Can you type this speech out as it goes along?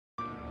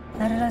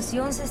La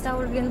relación se está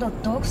volviendo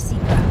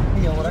tóxica.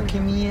 ¿Y ahora qué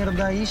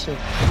mierda hice?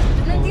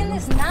 Tú no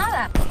entiendes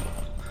nada.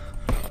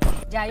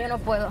 Ya, yo no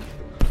puedo.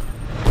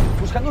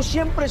 Buscando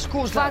siempre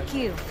excusas. Fuck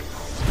you.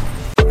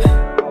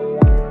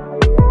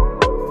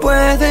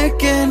 Puede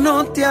que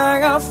no te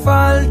haga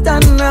falta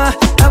nada,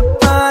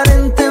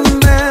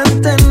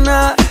 aparentemente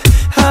nada.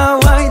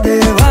 Hawaii de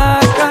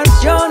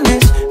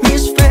vacaciones,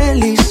 mis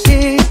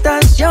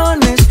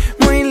felicitaciones.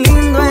 Muy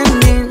lindo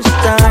en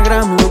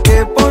Instagram lo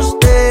que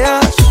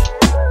posteas,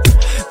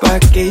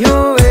 pa' que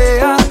yo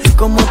vea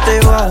cómo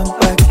te va,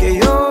 pa' que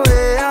yo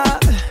vea.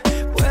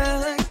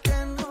 Puede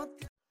que no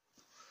te...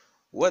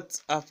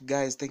 What's up,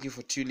 guys? Thank you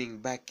for tuning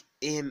back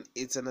in.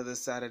 It's another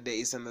Saturday,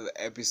 it's another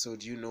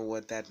episode. You know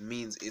what that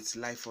means. It's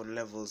Life on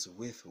Levels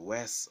with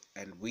Wes,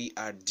 and we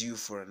are due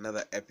for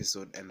another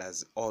episode. And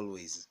as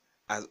always,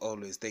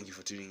 thank you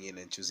for tuning in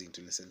and choosing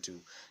to listen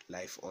to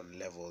Life on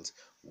Levels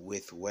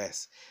with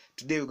Wes.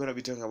 Today we're going to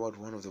be talking about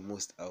one of the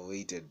most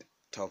awaited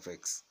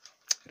topics: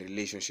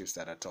 relationships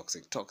that are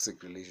toxic.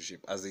 Toxic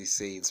relationship, as they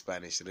say in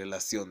Spanish,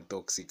 relación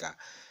tóxica.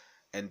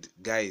 And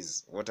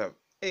guys,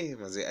 hey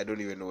Maze, I don't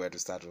even know where to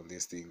start on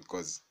this thing,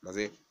 because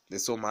Maze,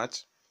 there's so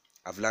much.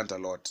 I've learned a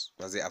lot.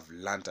 Maze, I've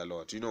learned a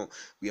lot. You know,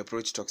 we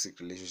approach toxic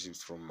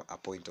relationships from a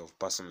point of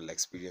personal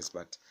experience,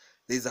 but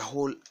there's a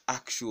whole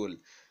actual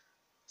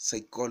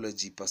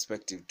psychology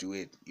perspective to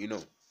it. You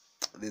know,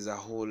 there's a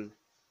whole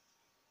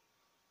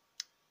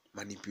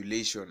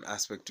manipulation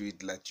aspect to it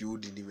that you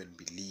wouldn't even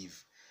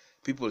believe.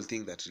 People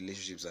think that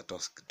relationships are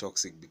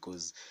toxic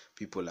because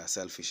people are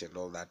selfish and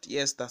all that.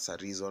 Yes, that's a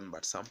reason,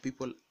 but some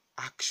people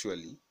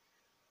actually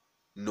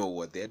know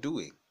what they're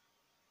doing.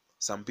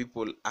 Some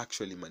people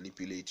actually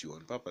manipulate you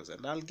on purpose,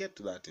 and I'll get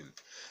to that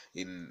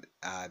in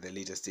the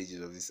later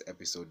stages of this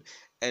episode.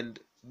 And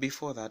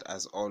before that,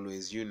 as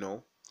always, you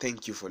know,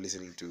 thank you for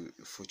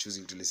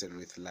choosing to listen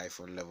with Life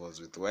on Levels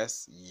with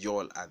Wes.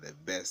 Y'all are the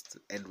best,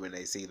 and when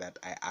I say that,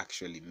 I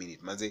actually mean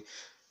it. Manze,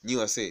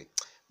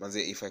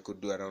 if I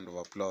could do a round of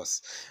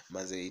applause,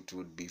 Manze, it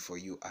would be for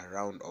you. A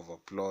round of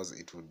applause,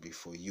 it would be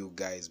for you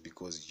guys,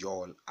 because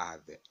y'all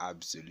are the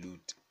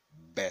absolute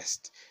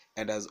best.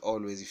 And as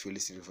always, if you're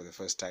listening for the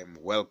first time,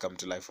 welcome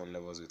to Life on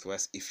Levels with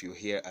Wes. If you're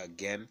here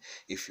again,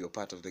 if you're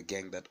part of the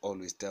gang that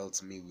always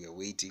tells me we are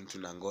waiting to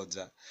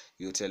Nangoja,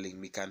 you're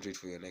telling me can't wait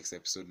for your next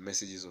episode,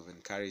 messages of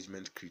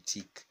encouragement,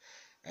 critique,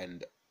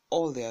 and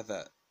all the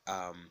other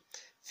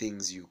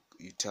things you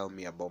tell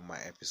me about my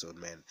episode,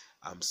 man,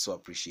 I'm so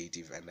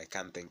appreciative and I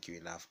can't thank you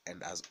enough.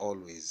 And as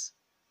always,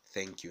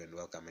 thank you and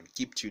welcome, and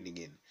keep tuning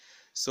in.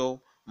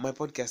 So my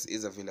podcast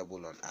is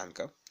available on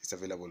Anchor, it's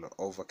available on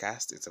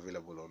Overcast, it's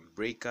available on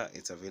Breaker,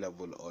 it's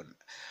available on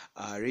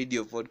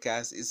Radio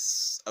Podcast,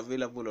 it's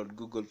available on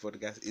Google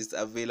Podcast, it's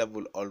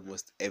available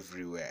almost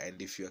everywhere.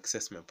 And if you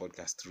access my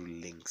podcast through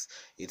links,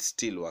 it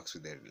still works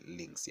with the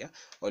links. Yeah,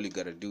 all you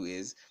gotta do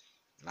is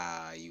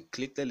you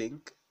click the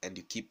link and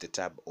you keep the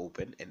tab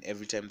open, and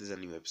every time there's a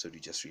new episode,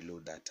 you just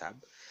reload that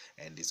tab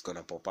and it's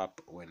gonna pop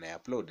up when I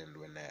upload and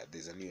when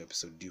there's a new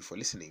episode due for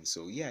listening.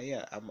 So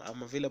yeah,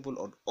 I'm available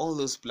on all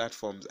those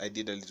platforms. I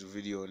did a little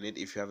video on it.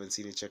 If you haven't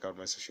seen it, check out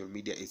my social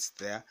media, it's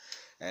there,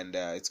 and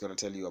it's gonna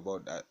tell you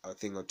about a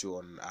thing or two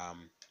on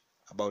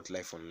about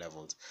Life on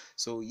Levels.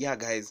 So yeah,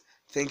 guys,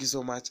 thank you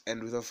so much,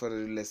 and without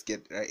further ado, let's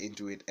get right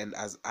into it. And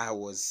as I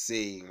was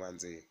saying,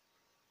 Manze,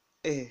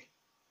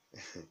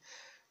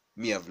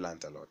 me, I've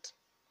learned a lot.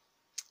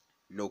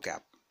 No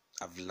cap.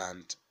 I've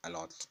learned a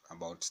lot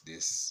about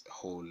this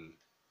whole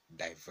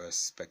diverse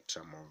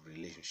spectrum of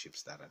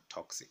relationships that are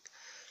toxic.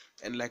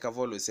 And like I've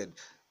always said,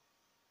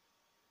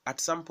 at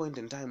some point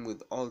in time,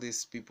 with all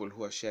these people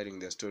who are sharing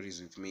their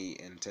stories with me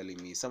and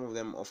telling me, some of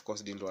them of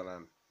course didn't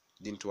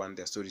want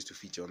their stories to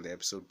feature on the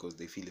episode because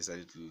they feel it's a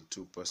little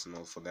too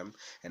personal for them,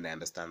 and I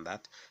understand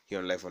that. Here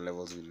on Life on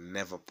Levels, we'll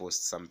never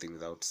post something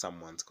without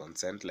someone's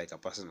consent, like a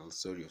personal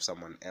story of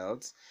someone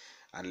else,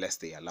 unless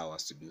they allow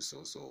us to do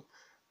so. So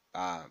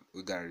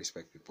we gotta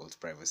respect people's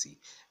privacy.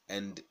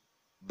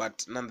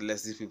 But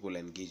nonetheless, these people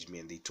engaged me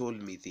and they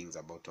told me things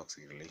about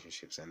toxic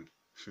relationships. And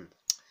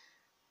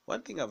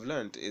one thing I've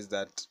learned is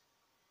that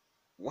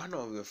one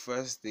of the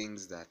first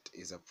things that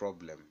is a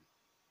problem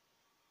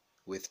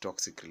with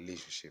toxic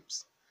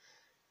relationships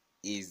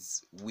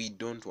is we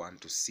don't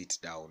want to sit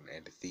down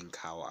and think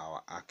how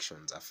our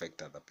actions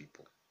affect other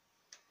people.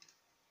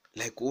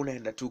 Like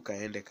unaenda tu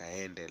kaende,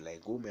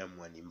 like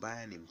umeamua ni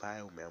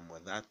mbaya, umeamua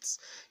that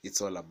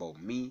it's all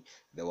about me,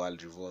 the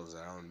world revolves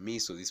around me,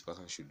 so this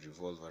person should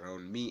revolve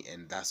around me,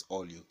 and that's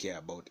all you care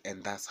about,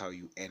 and that's how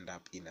you end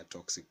up in a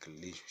toxic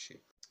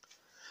relationship.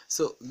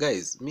 So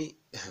guys, me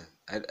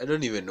I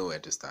don't even know where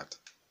to start.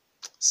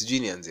 Sijui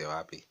nianze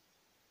wapi.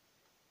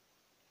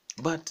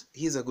 But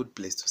here's a good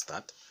place to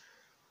start.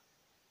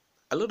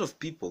 A lot of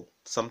people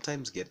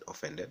sometimes get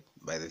offended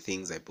by the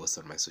things I post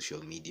on my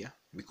social media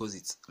because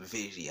it's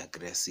very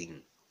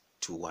aggressive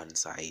to one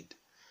side,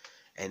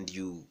 and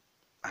you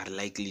are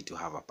likely to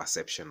have a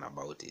perception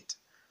about it.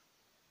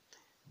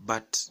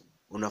 But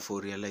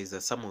unafo realize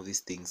that some of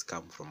these things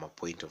come from a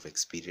point of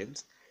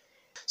experience,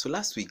 So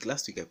last week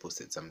I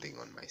posted something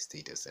on my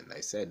status and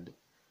I said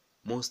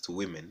most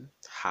women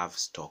have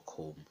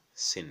Stockholm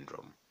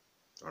syndrome.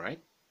 All right?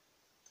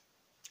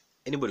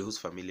 Anybody who's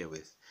familiar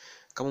with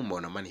kama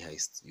umeona Money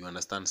Heist, you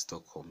understand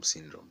Stockholm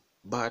syndrome.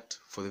 But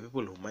for the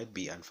people who might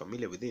be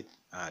unfamiliar with it,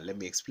 let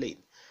me explain.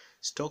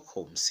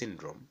 Stockholm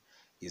syndrome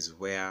is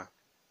where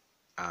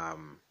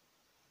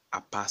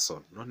a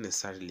person, not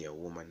necessarily a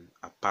woman,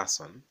 a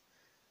person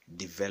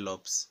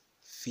develops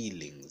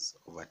feelings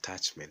of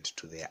attachment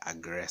to their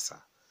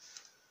aggressor.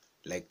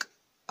 Like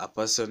a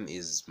person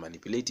is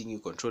manipulating you,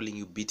 controlling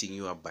you, beating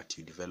you up, but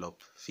you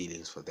develop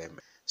feelings for them.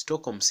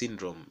 Stockholm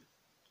syndrome,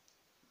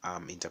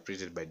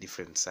 interpreted by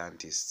different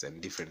scientists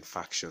and different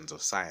factions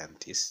of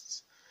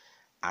scientists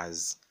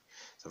as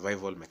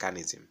survival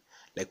mechanism.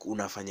 Like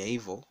unafanya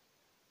hivyo,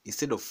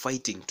 instead of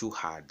fighting too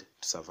hard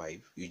to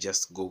survive, you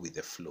just go with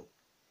the flow.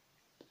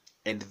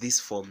 And this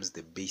forms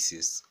the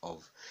basis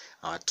of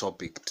our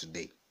topic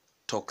today,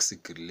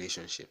 toxic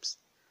relationships.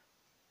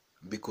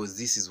 Because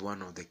this is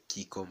one of the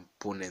key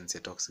components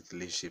of toxic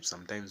relationships.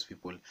 Sometimes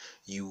people,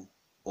 you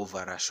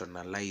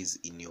over-rationalize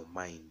in your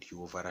mind.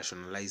 You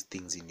over-rationalize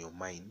things in your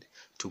mind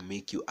to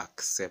make you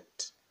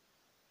accept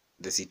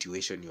the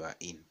situation you are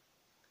in.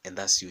 And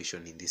that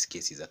situation in this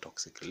case is a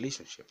toxic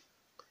relationship.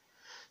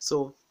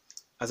 So,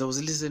 as I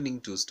was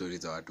listening to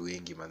stories about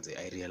wengi manze,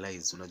 I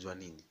realized, unajua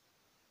nini?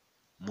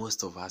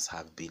 Most of us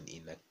have been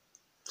in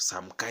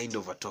some kind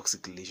of a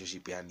toxic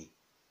relationship, yani.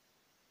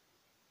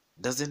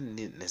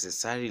 Doesn't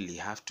necessarily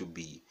have to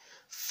be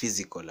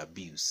physical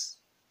abuse,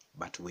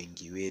 but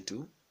wengi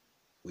wetu,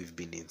 we've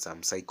been in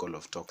some cycle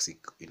of toxic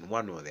in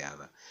one or the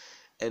other.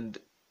 And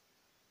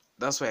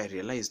that's why I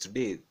realized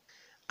today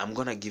I'm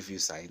gonna give you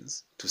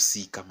signs to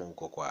see kama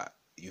uko kwa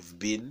you've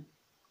been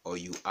or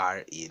you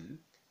are in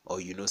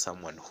or you know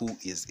someone who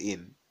is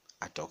in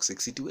a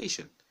toxic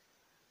situation.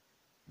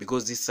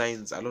 Because these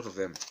signs, a lot of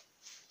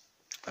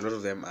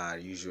them are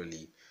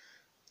usually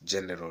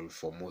general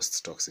for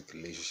most toxic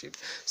relationships.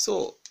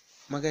 So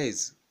my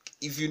guys,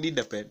 if you need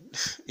a pen,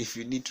 if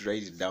you need to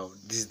write it down,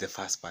 this is the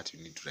first part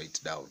you need to write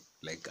down.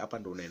 Like up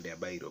and down and there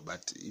biro.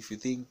 But if you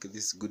think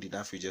this is good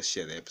enough, you just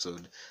share the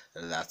episode,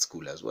 and that's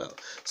cool as well.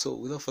 So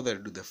without further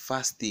ado, the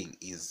first thing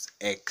is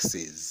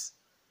exes.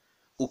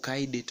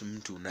 Ukaidate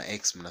mtu na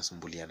ex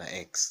mnasumbulia na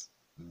ex,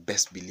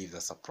 best believe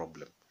that's a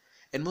problem.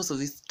 And most of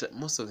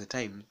the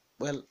time,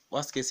 well,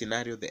 worst case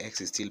scenario, the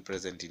ex is still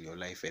present in your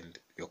life and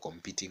you're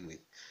competing with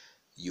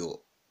your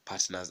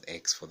partner's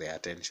ex for their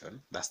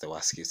attention. That's the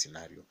worst case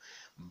scenario.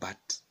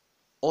 But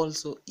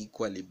also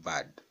equally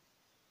bad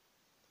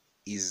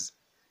is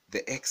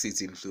the ex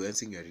is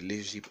influencing your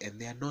relationship and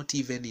they are not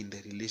even in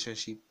the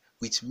relationship,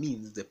 which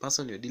means the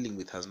person you're dealing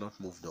with has not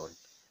moved on.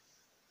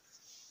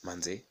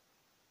 Manze,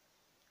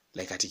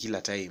 like at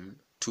kila time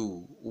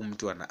tu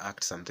mtu ana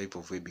act some type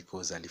of way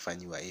because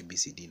alifanyiwa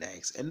ABCD na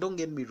ex. And don't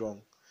get me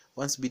wrong,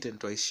 once bitten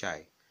twice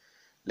shy.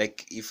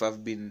 Like if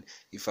I've been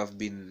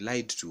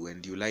lied to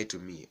and you lie to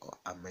me,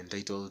 I'm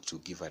entitled to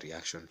give a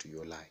reaction to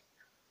your lie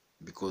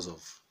because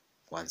of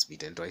once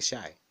bitten twice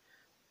shy.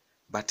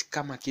 But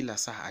kama kila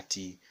saa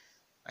ati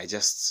I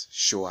just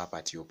show up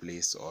at your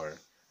place or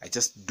I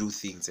just do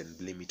things and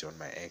blame it on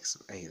my ex,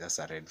 hey, that's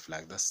a red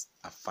flag. That's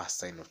a first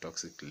sign of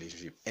toxic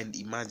relationship. And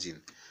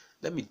imagine,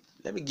 let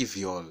me give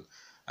you all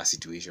a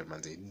situation,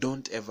 man.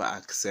 Don't ever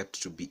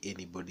accept to be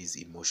anybody's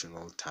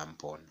emotional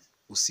tampon.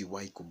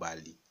 Usiwahi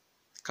kubali.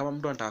 Kama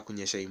mtu anataka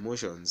kunyesha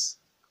emotions,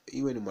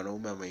 iwe ni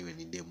mwanaume ama iwe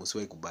ni demu,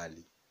 usiwahi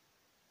kubali.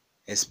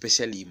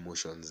 Especially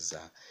emotions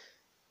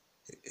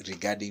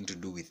regarding to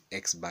do with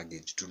ex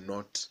baggage. Do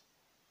not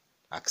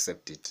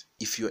accept it.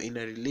 If you're in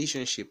a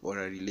relationship or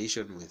a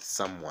relation with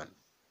someone,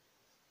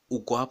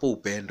 uko hapo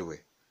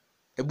upendwe.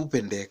 Ebu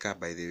pendeka,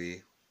 by the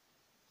way.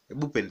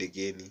 Ebu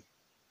pendekeni.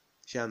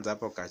 Shanza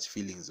hapo catch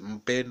feelings.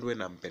 Mpendwe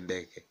na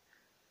mpendeke.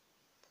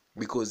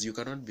 Because you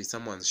cannot be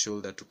someone's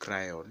shoulder to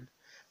cry on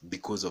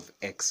because of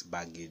ex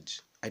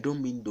baggage. I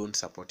don't mean don't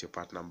support your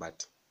partner,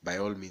 but by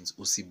all means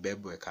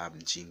usibebwe kama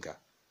mjinga.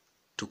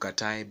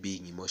 Tukatae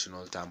being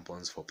emotional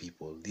tampons for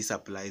people. This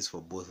applies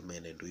for both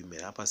men and women.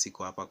 Hapa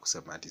siko hapa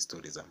kusema ati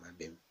stories za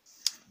madem.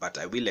 But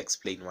I will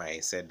explain why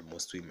I said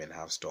most women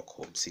have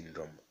Stockholm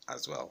syndrome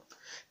as well.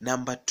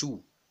 Number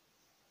 2,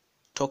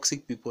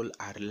 toxic people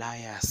are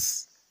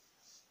liars.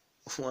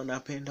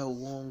 Wanapenda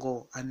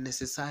uongo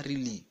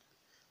unnecessarily.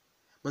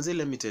 Manze,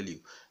 let me tell you,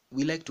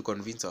 we like to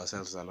convince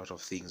ourselves a lot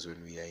of things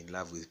when we are in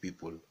love with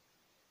people.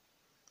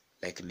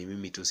 Like ni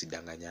mimi tu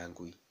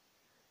sidanganyangwi.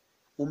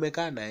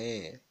 Umekaa na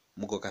yeye,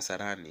 mko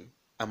Kasarani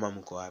ama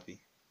mko wapi?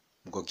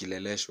 Mko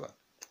Kileleshwa.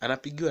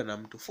 Anapigiwa na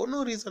mtu for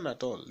no reason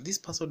at all. This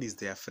person is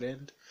their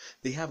friend.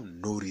 They have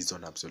no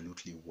reason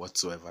absolutely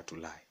whatsoever to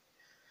lie.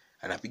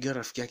 Anapigiwa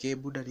rafiki yake,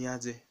 buda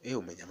niaje?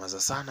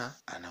 Umenyamaza sana.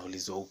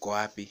 Anaulizwa uko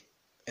wapi?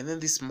 And then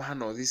this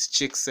man or this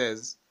chick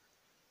says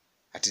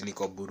ati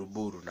niko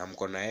Buruburu na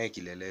mko na yeye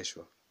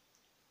Kileleshwa.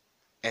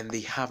 And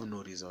they have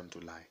no reason to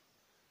lie.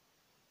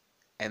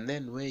 And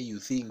then where you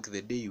think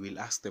the day you will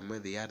ask them where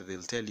they are,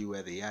 they'll tell you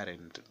where they are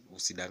and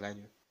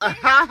usidanganywe.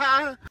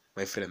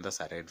 My friend, that's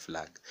a red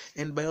flag.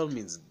 And by all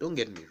means, don't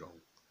get me wrong.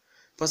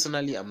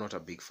 Personally, I'm not a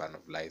big fan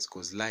of lies,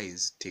 because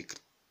lies take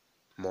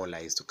more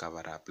lies to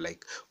cover up.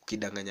 Like,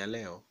 ukidanganya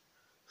leo,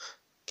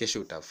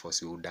 kesho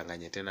utaforce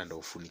udanganye tena ndo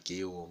ufunike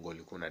hiyo uongo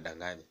ulikuwa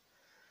unadanganya.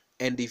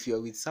 And if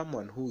you're with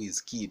someone who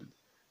is keen,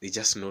 they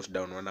just note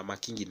down, wana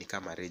makingi ni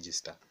kama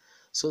register.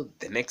 So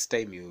the next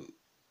time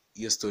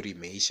your story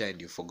imeisha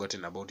and you've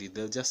forgotten about it,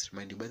 they'll just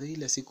remind you, by the way,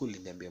 ile siku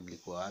uliniambia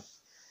mlikuwa wapi?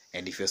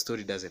 And if your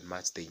story doesn't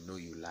match, they know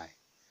you lie.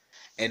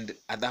 And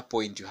at that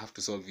point, you have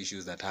to solve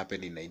issues that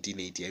happened in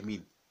 1980. I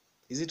mean,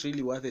 is it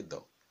really worth it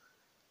though?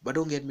 But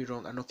don't get me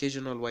wrong, an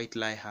occasional white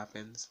lie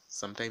happens.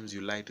 Sometimes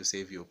you lie to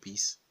save your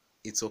peace.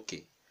 It's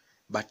okay.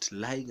 But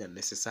lying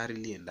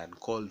unnecessarily and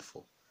uncalled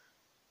for,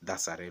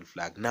 that's a red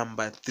flag.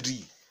 Number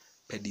 3,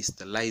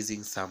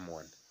 pedestalizing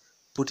someone.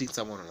 Putting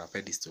someone on a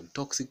pedestal.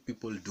 Toxic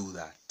people do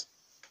that.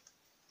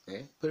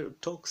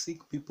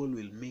 Toxic people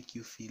will make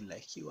you feel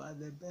like you are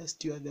the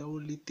best, you are the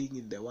only thing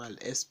in the world,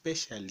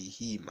 especially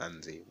him.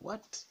 And say,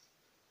 what?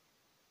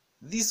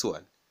 This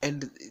one.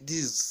 And this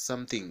is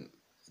something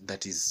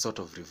that is sort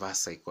of reverse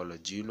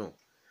psychology, you know.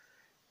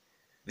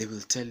 They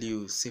will tell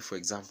you, say for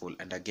example,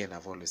 and again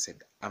I've always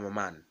said, I'm a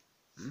man.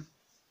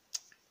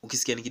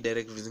 Ukisikia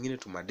nikidirect vitu zingine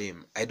to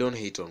madem, I don't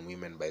hate on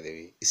women, by the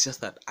way. It's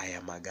just that I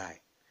am a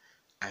guy.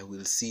 I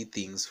will see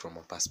things from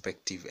a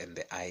perspective and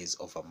the eyes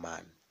of a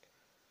man.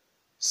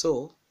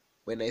 So,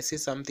 when I say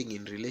something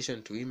in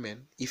relation to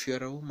women, if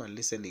you're a woman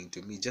listening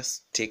to me,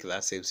 just take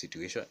that same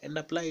situation and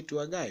apply it to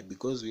a guy,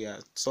 because we are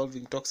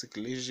solving toxic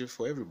relationships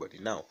for everybody.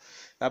 Now,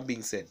 that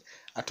being said,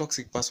 a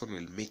toxic person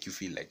will make you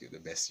feel like you're the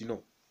best, you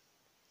know.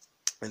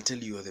 Until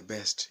you're the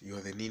best,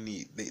 you're the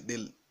nini,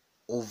 they'll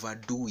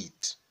overdo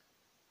it.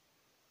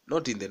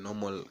 Not in the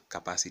normal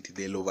capacity,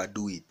 they'll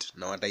overdo it.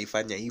 Na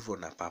wataifanya hivyo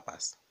na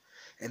purpose.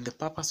 And the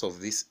purpose of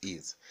this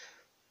is,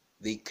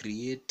 they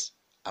create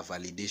a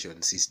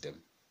validation system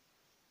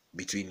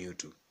between you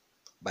two,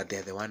 but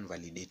they're the one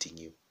validating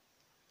you.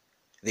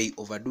 They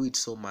overdo it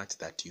so much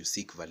that you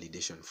seek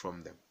validation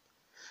from them.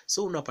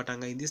 So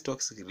unapatanga in these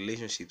toxic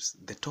relationships,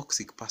 the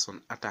toxic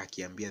person ata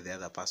akiambia the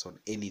other person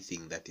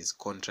anything that is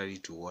contrary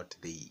to what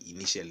they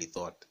initially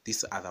thought,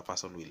 this other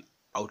person will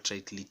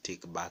outrightly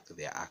take back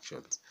their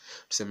actions.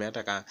 Tuseme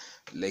hata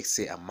like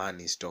say a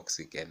man is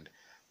toxic and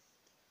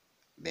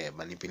they're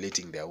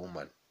manipulating their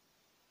woman.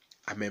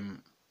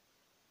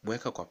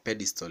 Amemweka kwa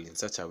pedestal in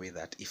such a way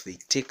that if they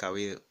take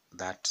away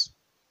that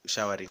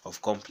showering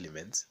of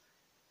compliments,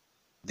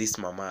 this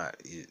mama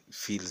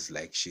feels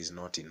like she's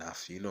not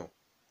enough, you know.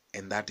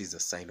 And that is a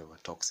sign of a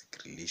toxic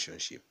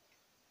relationship.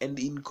 And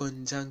in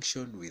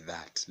conjunction with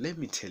that, let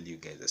me tell you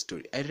guys a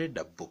story. I read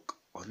a book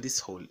on this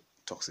whole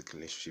toxic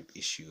relationship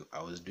issue.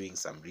 I was doing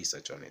some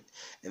research on it.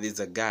 And there's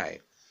a guy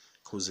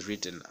who's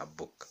written a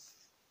book.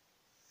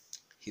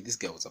 This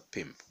guy was a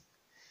pimp.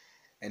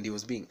 And he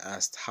was being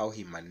asked how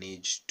he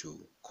managed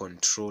to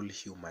control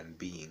human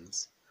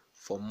beings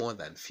for more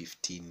than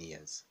 15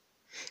 years.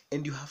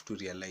 And you have to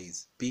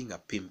realize, being a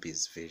pimp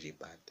is very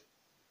bad.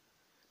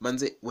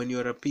 Manze, when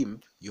you're a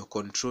pimp, you're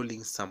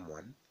controlling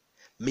someone,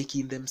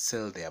 making them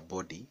sell their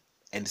body,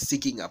 and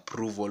seeking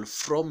approval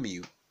from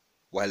you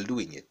while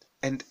doing it.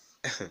 And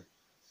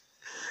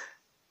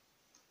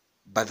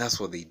but that's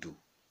what they do.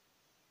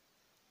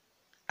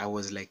 I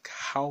was like,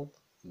 how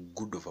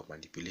good of a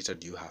manipulator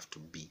do you have to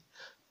be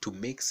to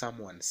make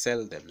someone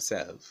sell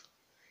themselves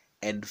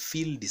and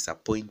feel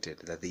disappointed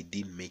that they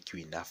didn't make you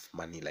enough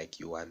money like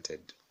you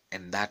wanted?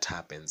 And that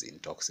happens in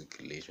toxic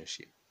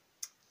relationship.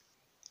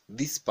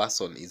 This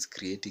person is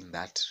creating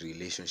that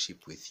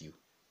relationship with you.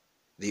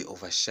 They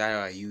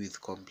overshower you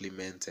with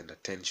compliments and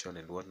attention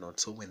and whatnot.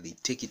 So when they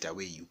take it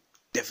away, you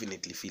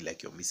definitely feel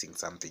like you're missing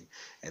something.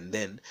 And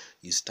then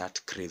you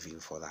start craving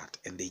for that.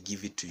 And they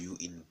give it to you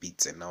in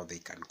bits, and now they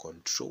can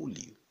control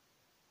you.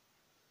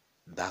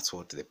 That's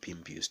what the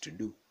pimp used to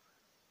do.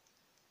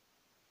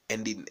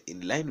 And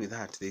in line with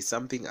that, there's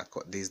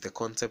the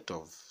concept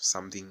of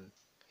something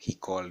he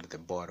called the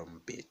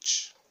bottom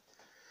bitch.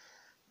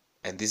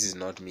 And this is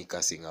not me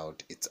cussing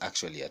out, it's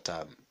actually a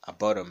term. A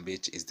bottom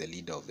bitch is the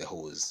leader of the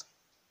hose.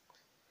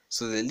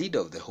 So the leader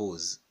of the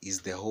hose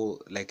is the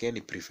whole, like any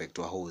prefect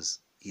to a hose.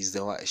 She's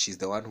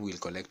the one who will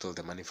collect all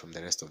the money from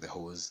the rest of the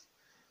hose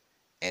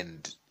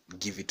and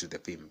give it to the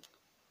pimp.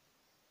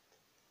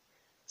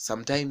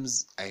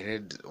 Sometimes I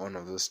read one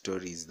of those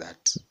stories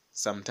that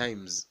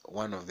sometimes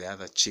one of the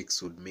other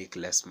chicks would make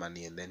less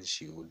money, and then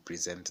she would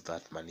present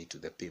that money to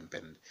the pimp,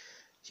 and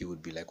he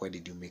would be like, why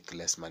did you make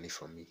less money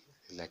from me?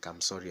 Like,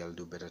 I'm sorry, I'll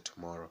do better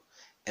tomorrow.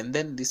 And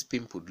then this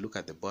pimp would look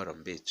at the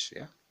bottom bitch,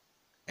 yeah,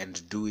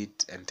 and do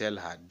it and tell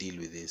her, deal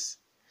with this.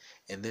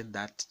 And then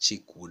that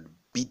chick would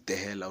beat the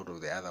hell out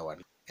of the other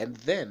one. And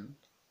then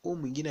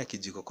mwingine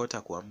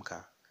akijikokota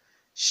kuamka,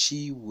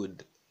 she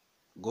would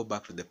go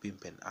back to the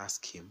pimp and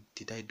ask him,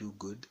 did I do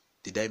good?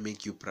 Did I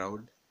make you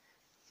proud?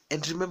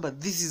 And remember,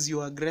 this is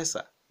your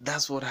aggressor.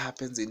 That's what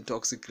happens in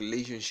toxic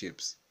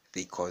relationships.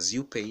 They cause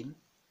you pain,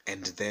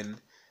 and then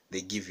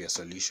they give you a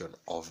solution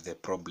of the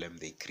problem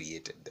they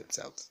created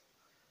themselves.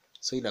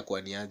 So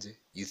inakuwa ni aje?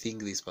 You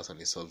think this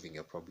person is solving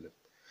your problem,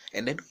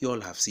 and then you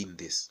all have seen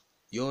this.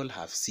 You all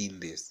have seen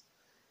this.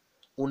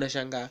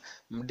 Unashanga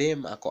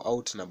mdem ako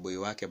out na boy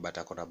wake but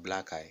ako na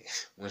black eye.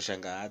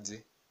 Unashanga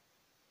aje?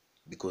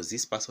 Because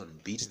this person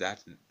beat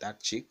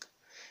that chick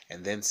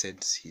and then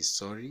said he's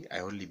sorry. I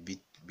only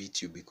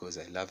beat you because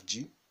I loved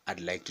you. I'd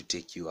like to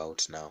take you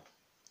out now.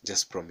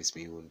 Just promise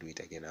me you won't do it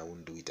again. I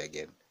won't do it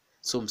again.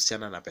 So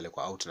msichana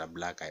anapelekwa out na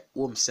black eye.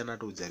 Huo msichana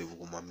tu ujaribu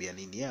kumwambia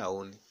nini yeye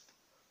aoni.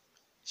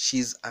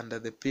 She's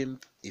under the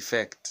pimp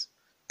effect,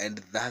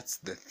 and that's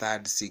the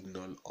third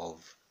signal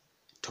of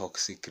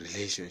toxic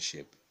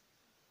relationship.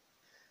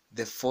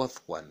 The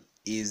fourth one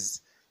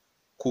is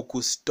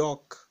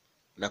kukustalk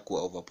na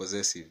kuwa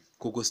overpossessive.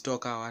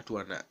 Kukustalk hawa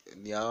watu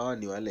ni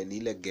wale ni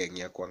ile gang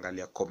ya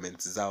kuangalia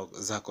comments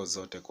zako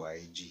zote kwa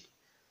IG.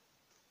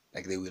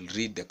 Like they will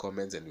read the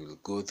comments and will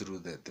go through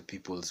the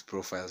people's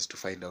profiles to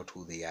find out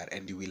who they are,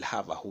 and you will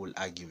have a whole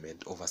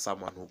argument over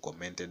someone who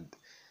commented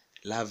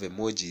love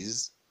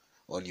emojis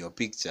on your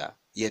picture,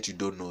 yet you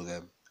don't know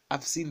them.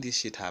 I've seen this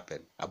shit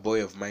happen. A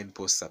boy of mine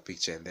posts a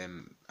picture and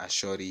then a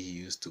shorty he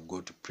used to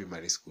go to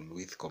primary school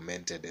with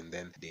commented, and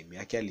then dem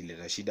yake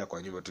alileta shida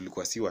kwa nyumba.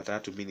 Tulikuwa si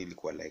watatu, mimi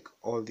nilikuwa like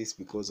all this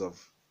because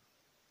of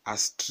a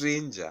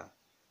stranger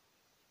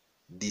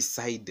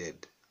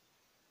decided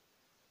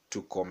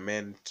to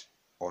comment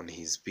on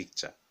his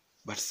picture,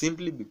 but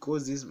simply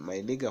because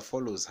my nigga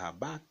follows her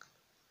back,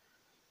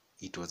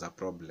 it was a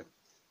problem,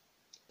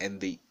 and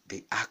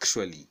they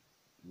actually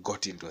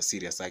got into a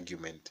serious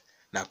argument.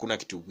 Na hakuna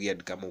kitu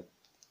weird kama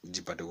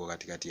ujipate kwa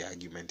katikati ya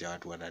argument ya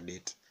watu wana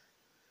date.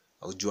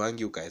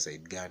 Ujuangi ukae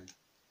side gani,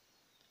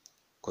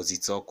 cause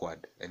it's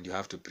awkward and you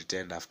have to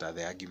pretend after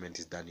the argument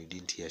is done you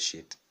didn't hear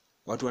shit.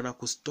 Watu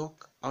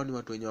wanakustalk au ni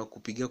watu wenye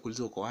wakupigia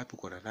kuuliza uko wapi,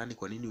 uko na nani,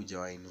 kwa nini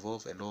hujawa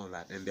involve and all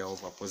that, and they are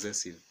over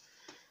possessive.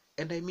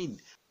 And I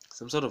mean,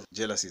 some sort of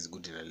jealousy is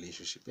good in a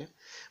relationship, yeah?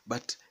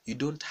 But you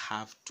don't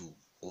have to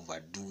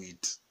overdo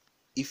it.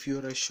 If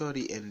you're a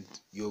shorty and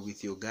you're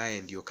with your guy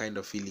and you're kind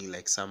of feeling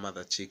like some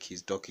other chick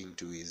he's talking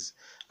to is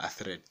a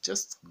threat,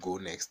 just go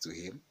next to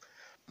him.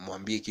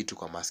 Mwambie kitu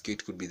kwa masikio.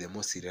 It could be the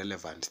most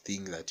irrelevant thing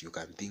that you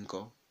can think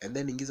of. And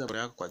then ingiza mkono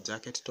yako kwa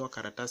jacket, toa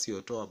karatasi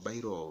au toa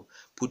biro,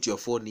 put your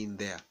phone in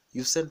there.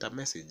 You sent a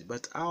message.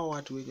 But hao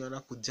watu wenye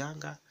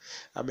wanakujanga,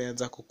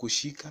 ameanza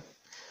kukushika,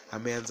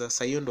 ameanza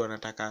sayo ndo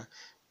anataka,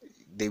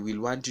 they will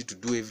want you to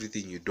do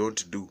everything you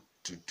don't do.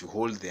 To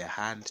hold their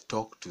hand,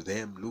 talk to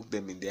them, look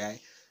them in the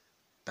eye.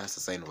 That's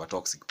a sign of a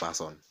toxic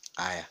person.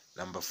 Aya,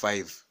 number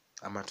 5.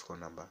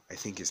 I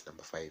think it's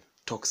number 5.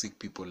 Toxic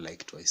people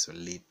like to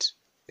isolate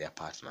their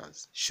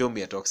partners. Show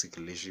me a toxic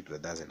relationship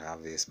that doesn't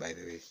have this, by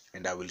the way,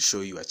 and I will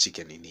show you a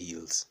chicken in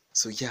heels.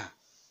 So yeah,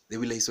 they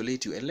will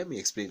isolate you. And let me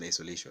explain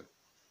isolation.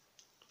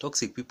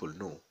 Toxic people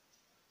know.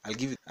 I'll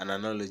give you an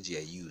analogy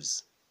I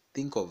use.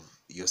 Think of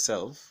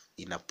yourself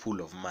in a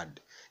pool of mud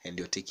and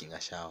you're taking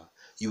a shower.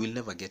 You will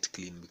never get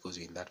clean because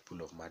you're in that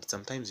pool of mud.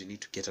 Sometimes you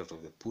need to get out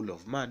of the pool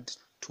of mud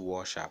to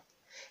wash up,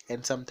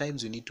 and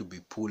sometimes you need to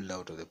be pulled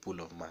out of the pool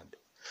of mud.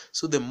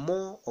 So the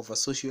more of a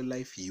social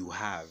life you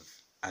have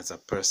as a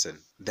person,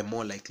 the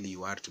more likely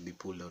you are to be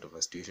pulled out of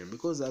a situation.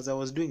 Because as I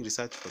was doing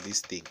research for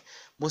this thing,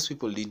 most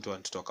people didn't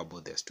want to talk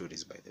about their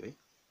stories, by the way.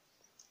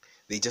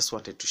 They just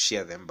wanted to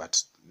share them,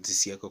 but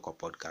this year kwa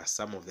podcast,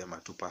 some of them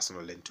are too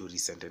personal and too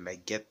recent, and I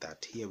get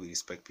that. Here we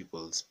respect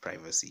people's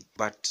privacy,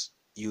 but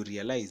you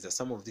realize that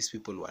some of these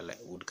people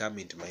would come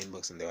into my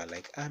inbox and they were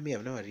like, me,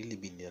 I've never really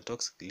been in a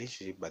toxic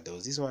relationship, but there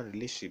was this one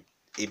relationship,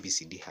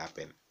 ABCD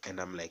happened.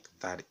 And I'm like,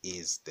 that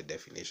is the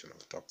definition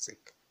of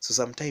toxic. So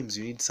sometimes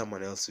you need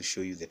someone else to show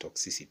you the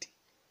toxicity.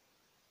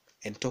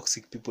 And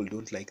toxic people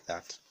don't like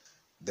that.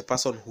 The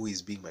person who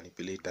is being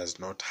manipulated does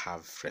not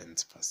have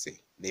friends per se.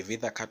 They've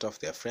either cut off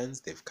their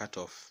friends, they've cut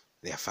off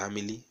their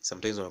family.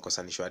 Sometimes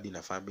wanakosanishwa hadi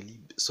na family.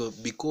 So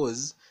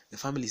because the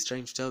family is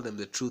trying to tell them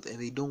the truth and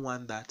they don't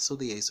want that, so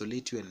they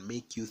isolate you and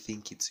make you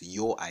think it's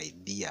your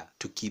idea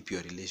to keep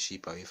your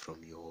relationship away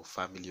from your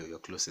family or your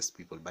closest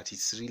people, but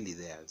it's really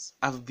theirs.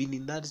 I've been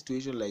in that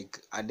situation. Like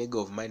a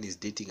nigga of mine is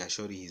dating a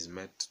shorty he's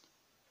met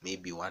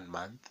maybe 1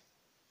 month,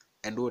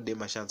 and what dem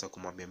ashaanza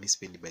kumwambia mi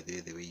sipendi by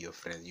the way you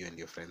and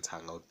your friends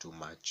hang out too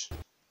much.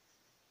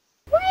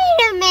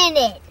 Wait a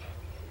minute.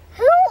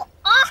 Who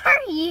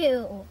are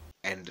you?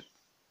 And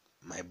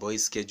my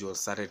boy's schedule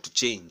started to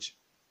change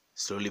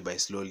slowly by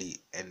slowly,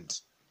 and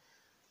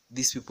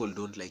these people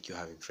don't like you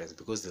having friends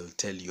because they'll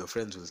tell you, your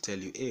friends will tell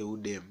you, hey,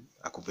 udem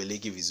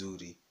akupeleki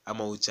vizuri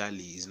ama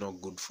uchali is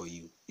not good for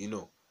you, you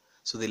know.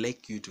 So they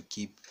like you to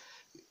keep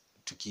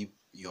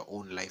your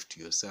own life to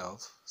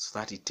yourself, so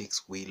that it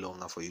takes way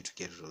longer for you to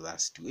get out of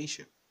that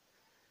situation.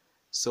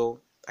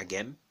 So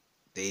again,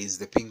 there is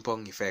the ping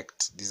pong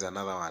effect. This is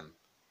another one.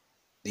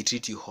 They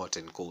treat you hot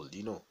and cold,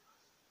 you know.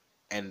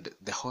 And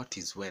the hot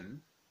is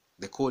when,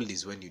 the cold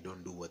is when you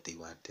don't do what they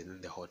want, and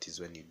then the hot is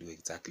when you do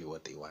exactly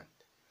what they want.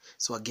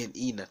 So again,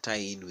 ina tie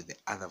in with the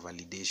other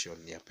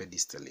validation, ya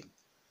pedestaling.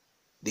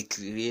 They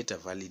create a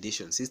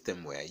validation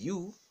system where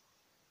you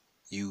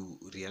you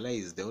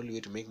realize the only way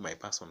to make my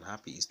person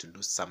happy is to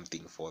do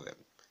something for them.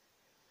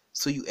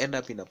 So you end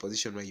up in a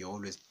position where you're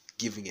always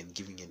giving and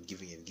giving and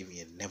giving and giving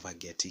and never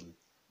getting.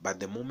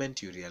 But the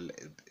moment you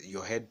realize,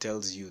 your head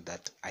tells you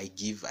that I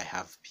give, I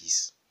have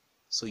peace.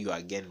 So you are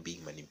again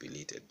being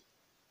manipulated.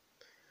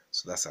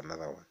 So that's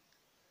another one.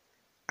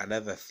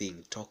 Another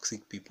thing,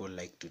 toxic people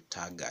like to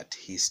tag at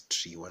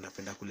history.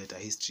 Wanapenda kuleta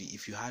history.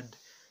 If you had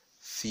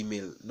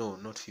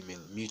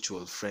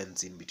mutual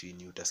friends in between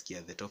you,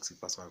 utasikia the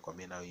toxic person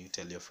anakuambia now you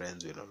tell your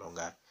friends we're no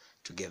longer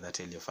together,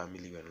 tell your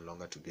family we're no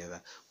longer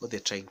together. What they're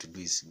trying to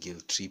do is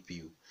guilt trip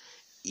you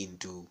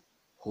into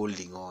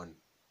holding on.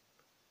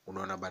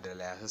 Unaona,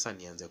 badala ya sasa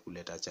nianze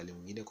kuleta chali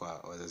mwingine kwa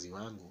wazazi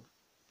wangu,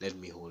 let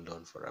me hold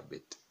on for a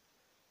bit.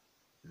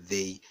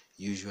 They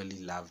usually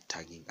love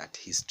tagging at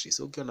history.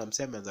 So ukiona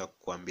msee ameanza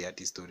kukuambia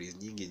ati stories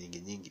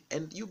nyingi,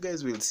 and you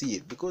guys will see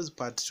it because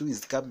part 2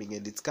 is coming,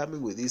 and it's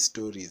coming with these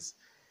stories.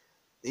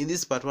 In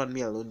this part 1,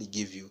 I'll only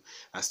give you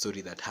a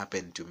story that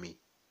happened to me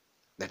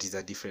that is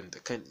a different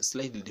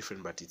slightly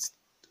different, but it's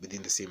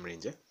within the same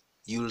range.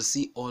 You will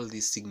see all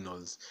these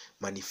signals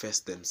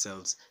manifest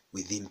themselves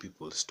within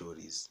people's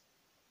stories.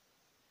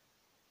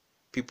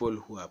 People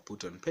who are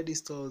put on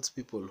pedestals,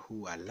 people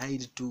who are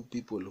lied to,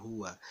 people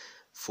who are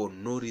for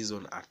no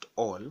reason at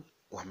all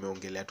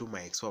wameongelea tu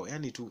maex wao,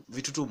 yani tu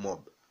vitu tu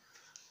mob.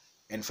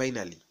 And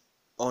finally,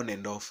 on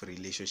and off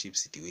relationship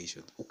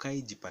situations.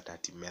 Ukaijipata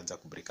ati mmeanza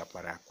kubreak up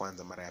mara ya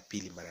kwanza, mara ya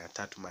pili, mara ya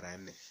tatu, mara ya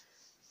nne.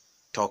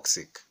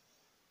 Toxic.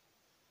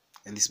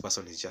 And this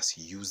person is just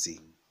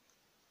using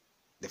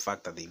the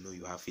fact that they know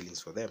you have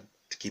feelings for them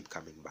to keep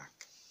coming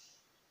back.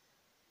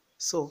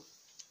 So,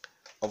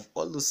 of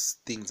all those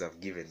things I've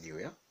given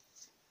you,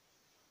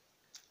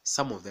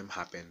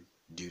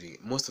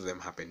 most of them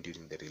happen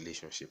during the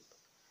relationship.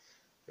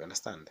 You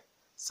understand?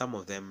 Some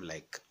of them,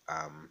 like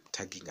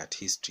tagging at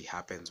history,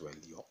 happens while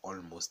you're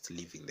almost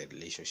leaving the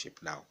relationship.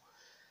 Now,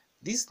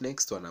 this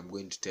next one I'm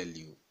going to tell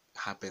you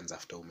happens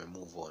after we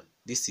move on.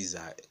 This is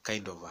a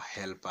kind of a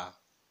helper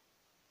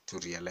to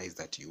realize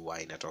that you are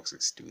in a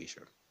toxic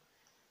situation.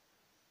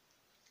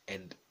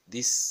 And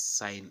this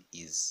sign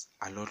is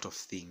a lot of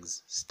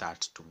things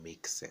start to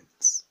make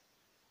sense.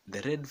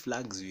 The red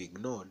flags you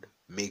ignored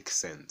make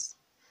sense.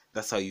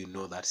 That's how you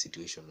know that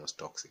situation was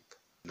toxic.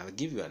 And I'll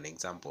give you an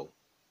example.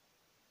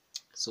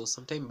 So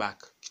sometime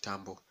back,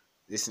 kitambo,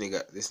 this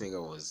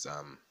nigga was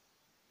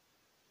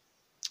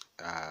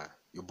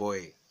your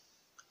boy.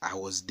 I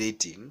was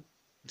dating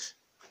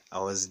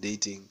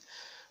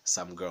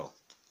some girl,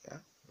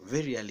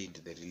 very early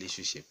into the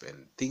relationship,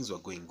 and things were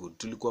going good.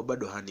 Tulikuwa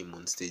bado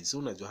honeymoon stage. So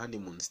unajua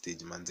honeymoon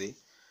stage, manze,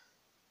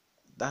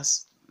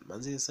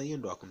 sasa hiyo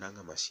ndo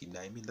hakunanga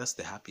mashida. I mean, that's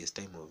the happiest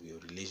time of your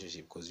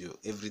relationship because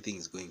everything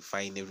is going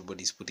fine,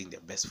 everybody's putting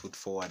their best foot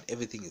forward,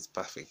 everything is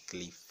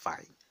perfectly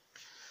fine.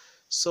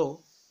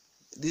 So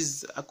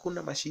this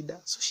hakuna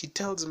mashida. So she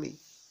tells me,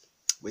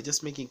 we're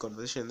just making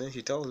conversation, then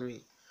she tells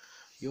me,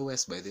 yo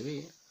Wes, by the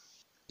way,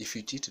 if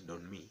you cheated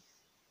on me,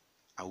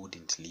 I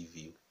wouldn't leave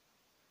you.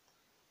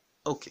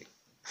 Okay,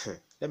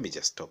 let me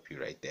just stop you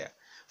right there.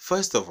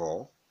 First of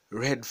all,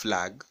 red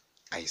flag,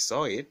 I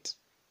saw it,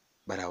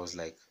 but I was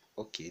like,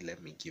 okay,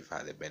 let me give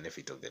her the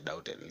benefit of the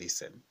doubt and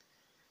listen.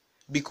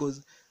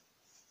 Because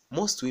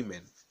most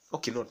women,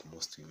 okay, not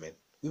most women,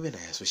 women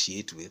I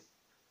associate with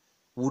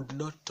would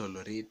not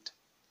tolerate,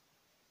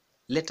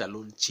 let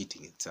alone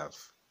cheating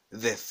itself,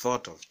 the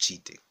thought of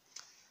cheating.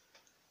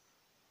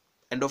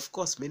 And of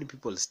course, many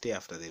people stay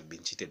after they've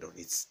been cheated on.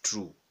 It's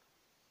true.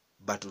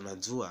 But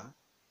unajua,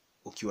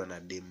 ukiwa na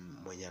dem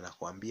mwenye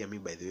anakuambia mi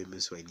by the way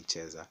mimi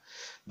siwanicheza,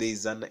 there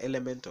is an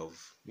element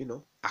of,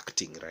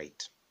 acting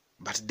right.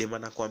 But dem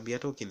anakuambia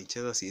hata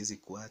ukinicheza siwezi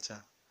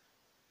kuacha.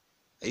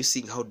 Are you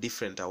seeing how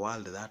different a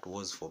world that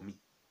was for me?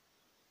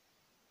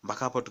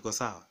 Mpaka hapo tuko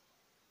sawa?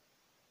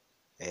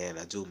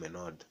 Najua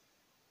umenod.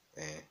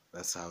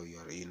 That's how you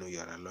are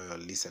a loyal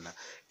listener.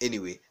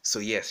 Anyway, so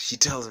yes, she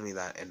tells me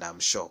that and I'm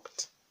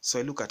shocked. So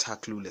I look at her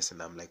clueless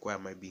and I'm like, why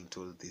am I being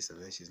told this?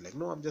 And then she's like,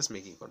 no, I'm just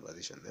making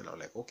conversation. Then I'm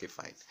like, okay,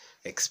 fine.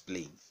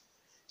 Explain.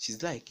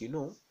 She's like,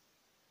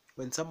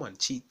 when someone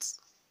cheats,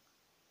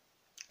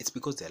 it's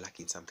because they're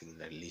lacking something in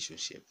a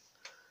relationship.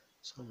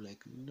 So I'm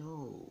like,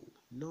 no.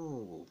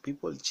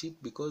 People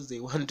cheat because they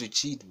want to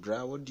cheat,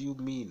 bruh. What do you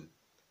mean?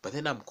 But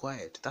then I'm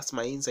quiet. That's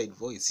my inside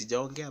voice.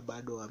 Sijaongea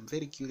bado. I'm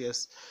very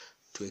curious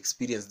to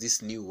experience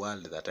this new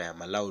world that I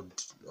am allowed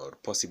or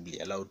possibly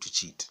allowed to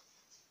cheat.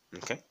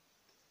 Okay?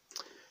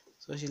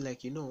 So she's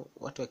like,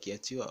 watu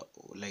wakiachiwa,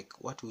 like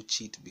watu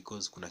cheat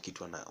because kuna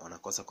kitu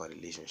wanakosa kwa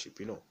relationship,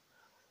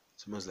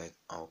 So I was like,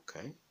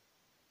 okay.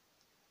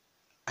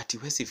 At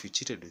worst, if you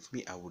cheated with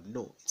me, I would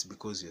know it's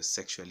because you're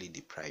sexually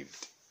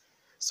deprived.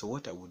 So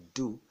what I would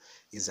do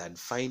is I'd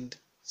find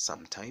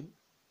some time,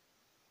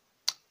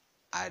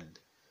 I'd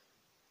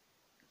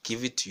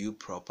give it to you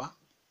proper.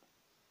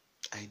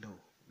 I know.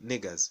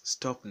 Niggas,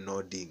 stop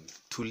nodding.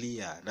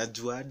 Tulia.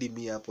 Najua hadi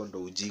mi hapo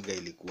ndo ujinga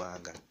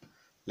ilikuanga.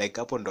 Like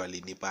hapo ndo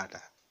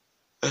alinipata.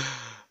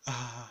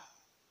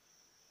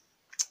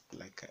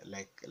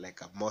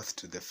 Like a moth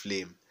to the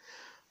flame.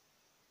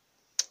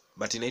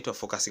 but inaitwa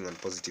focusing on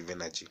positive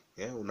energy.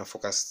 Yeah, una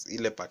focus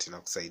ile part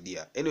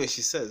inakusaidia. Anyway,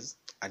 she says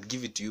I'd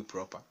give it to you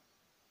proper,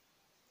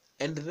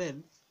 and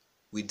then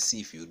we'd see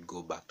if you'd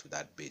go back to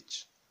that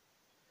bitch.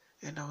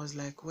 And I was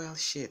like, well,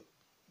 shit,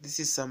 this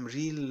is some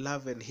real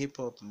love and hip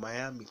hop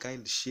Miami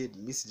kind of shit.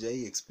 Miss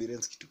Jai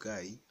experience kitu kaa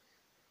hii.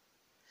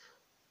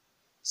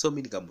 So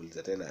mimi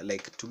nikamuuliza tena,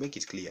 like, to make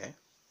it clear,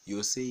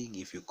 you're saying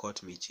if you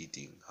caught me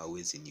cheating,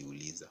 hauwezi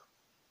niuliza.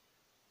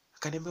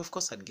 Akaniambia, of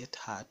course I'd get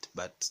hurt,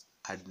 but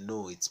I'd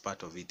know it's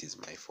part of it is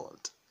my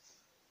fault.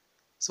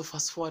 So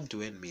fast forward to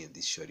when me and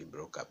this shorty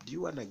broke up. Do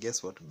you wanna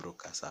guess what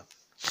broke us up?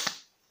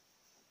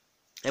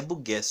 Hebu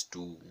guess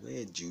tu,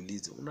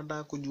 jiulize,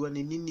 unataka kujua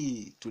ni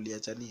nini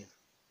tuliachania?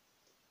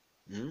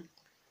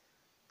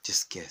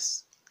 Just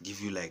guess.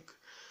 Give you like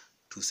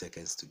 2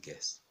 seconds to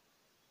guess.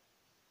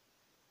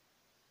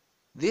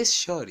 This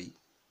shorty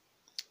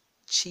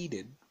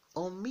cheated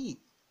on me.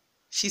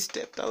 She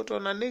stepped out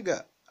on a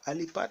nigga.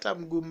 Alipata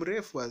mguu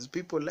mrefu, as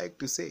people like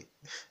to say.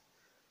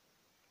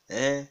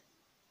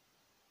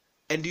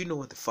 And you know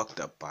what the fucked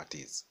up part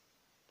is?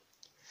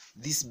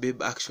 This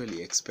babe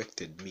actually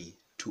expected me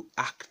to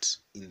act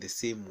in the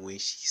same way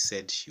she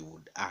said she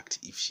would act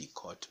if she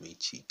caught me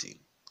cheating.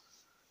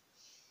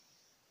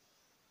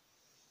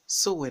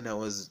 So when I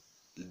was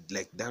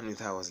like done with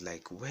her, I was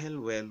like, well.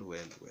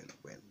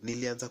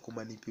 Nilianza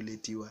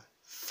kumanipulatiwa.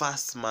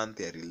 First month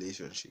ya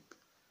relationship.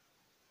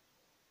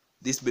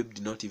 This babe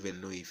did not even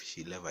know if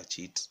she'll ever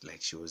cheat.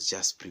 Like, she was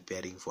just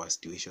preparing for a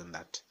situation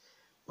that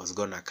was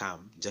gonna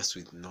come, just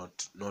with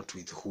not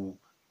with who.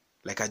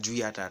 Like,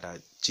 ajui hata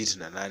ata cheat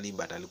na nani,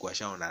 but alikuwa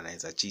shaona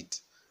anaweza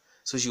cheat.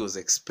 So she was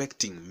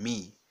expecting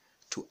me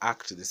to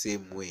act the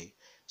same way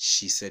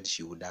she said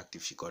she would act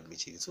if she caught me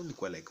cheating. So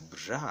nilikuwa like,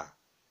 bruh,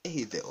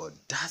 hey, the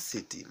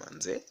audacity,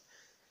 manze.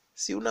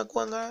 Si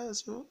unakuanga,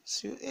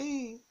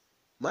 hey,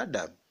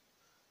 madam,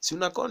 si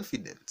una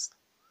confidence.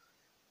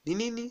 Ni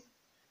nini?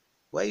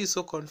 Why are you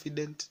so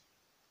confident?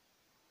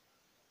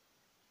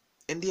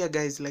 And yeah,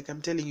 guys, like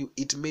I'm telling you,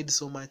 it made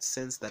so much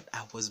sense that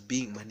I was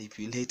being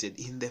manipulated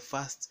in the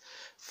first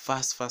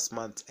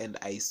months, and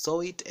I saw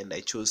it and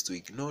I chose to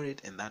ignore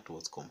it, and that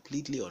was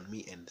completely on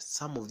me. And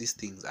some of these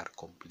things are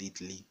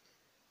completely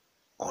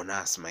on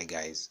us, my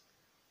guys.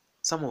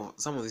 Some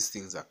of these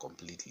things are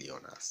completely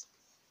on us.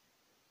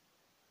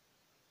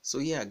 So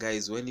yeah,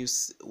 guys, when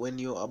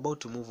you're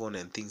about to move on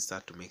and things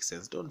start to make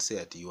sense, don't say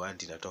that you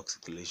aren't in a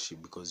toxic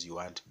relationship because you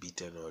aren't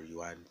beaten or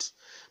you aren't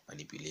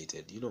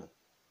manipulated. You know,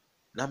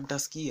 na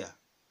mtasikia,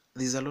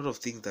 there's a lot of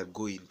things that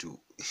go into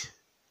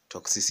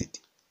toxicity,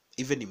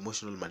 even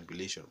emotional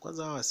manipulation.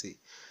 Kwanza hawa say,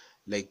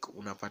 like,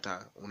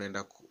 unapata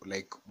unaenda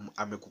like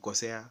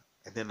amekukosea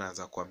and then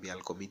anaanza kuambia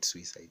I'll commit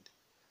suicide.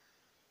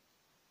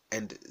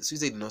 And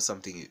suicide is not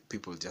something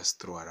people just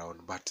throw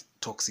around, but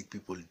toxic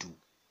people do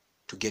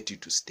to get you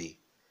to stay.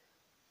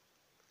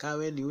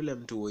 Kawe ni ule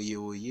mtu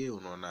oye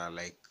unaona,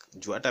 like,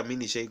 juu hata mimi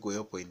nishaiko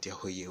hiyo point ya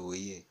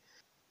oye.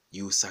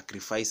 You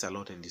sacrifice a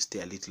lot and you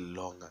stay a little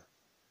longer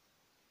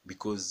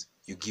because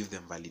you give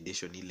them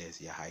validation ile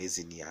ya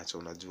haezi niacha,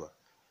 unajua.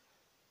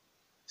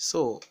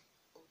 So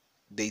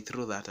they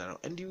throw that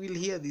around, and you will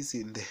hear this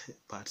in the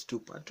part 2.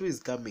 Part 2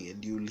 is coming,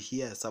 and you will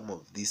hear some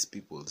of these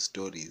people's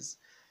stories.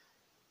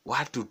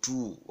 Watu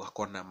tu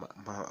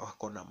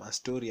wakona ma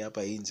story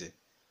hapa nje.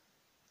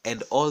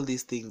 And all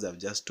these things I've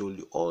just told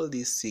you, all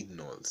these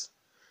signals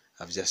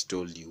I've just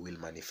told you will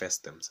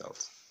manifest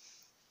themselves.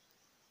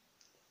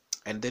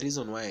 And the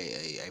reason why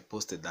I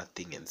posted that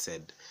thing and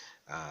said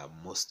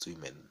most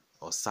women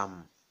or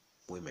some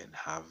women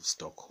have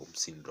Stockholm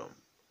syndrome.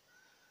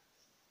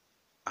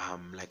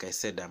 Like I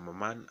said, I'm a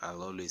man.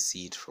 I'll always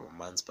see it from a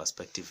man's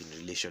perspective in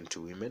relation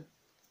to women.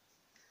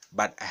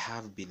 But I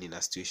have been in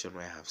a situation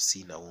where I have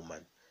seen a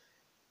woman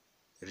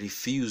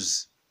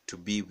refuse to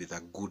be with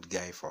a good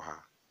guy for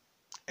her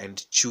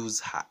and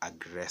choose her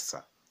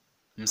aggressor.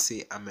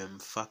 Mse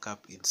amemfuck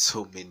up in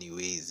so many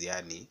ways,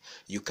 yani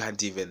you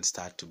can't even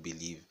start to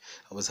believe.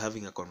 I was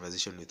having a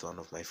conversation with one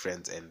of my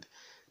friends, and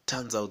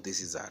turns out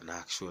this is an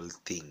actual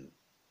thing.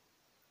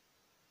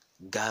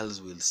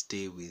 Girls will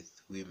stay with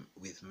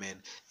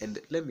men, and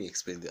let me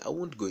explain this. I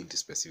won't go into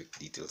specific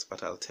details,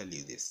 but I'll tell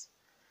you this.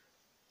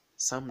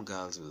 Some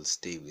girls will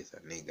stay with a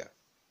nigga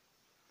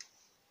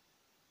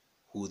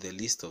who the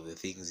least of the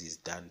things is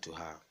done to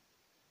her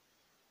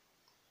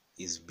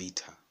is beat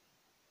her.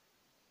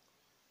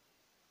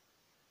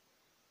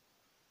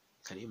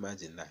 Can you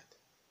imagine that?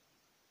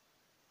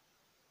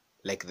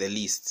 Like the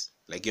least,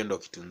 like hiyo ndo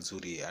kitu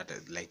nzuri, hata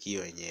like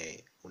hiyo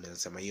yenye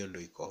unasema hiyo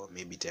ndo iko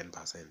maybe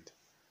 10%.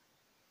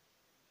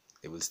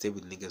 They will stay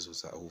with niggas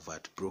who've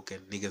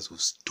heartbroken, niggas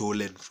who've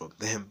stolen from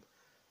them.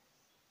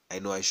 I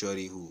know a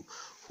shorty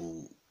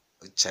who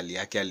chali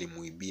yake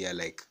alimuibia,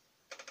 like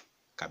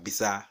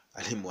kabisa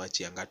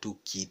alimuachianga tu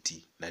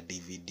kiti na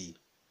DVD.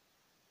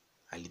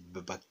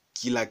 Alibeba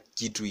kila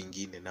kitu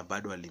ingine na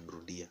bado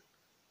alimrudia.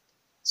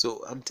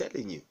 So I'm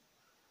telling you,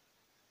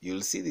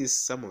 you'll see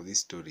some of these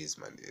stories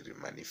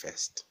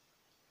manifest.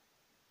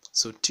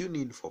 So tune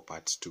in for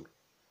part 2.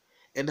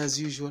 And as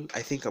usual,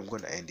 I think I'm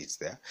gonna end it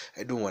there.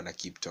 I don't wanna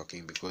keep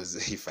talking because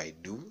if I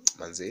do,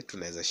 manze,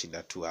 tunaweza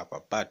shinda tu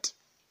hapa. But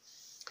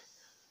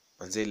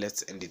manze,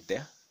 let's end it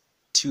there.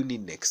 Tune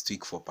in next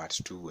week for part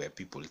 2 where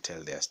people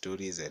tell their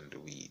stories and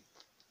we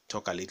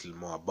talk a little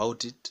more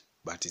about it.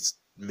 But it's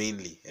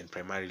mainly and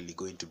primarily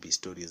going to be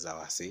stories, I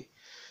will say.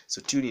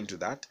 So tune into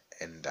that.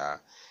 And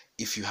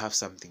if you have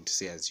something to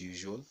say, as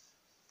usual,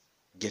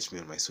 get me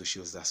on my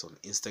socials. That's on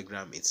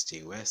Instagram, it's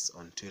JWest.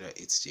 On Twitter,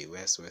 it's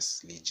JWest,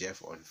 Wesley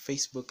Jeff. On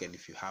Facebook, and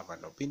if you have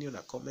an opinion,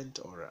 a comment,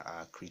 or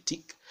a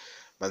critique,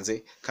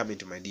 manze, come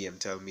into my DM,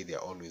 tell me. They're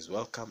always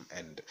welcome.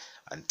 And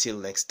until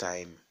next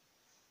time,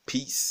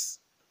 peace.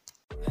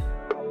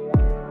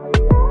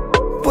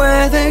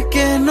 Puede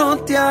que no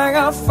te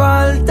haga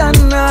falta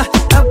nada,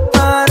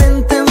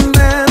 aparentemente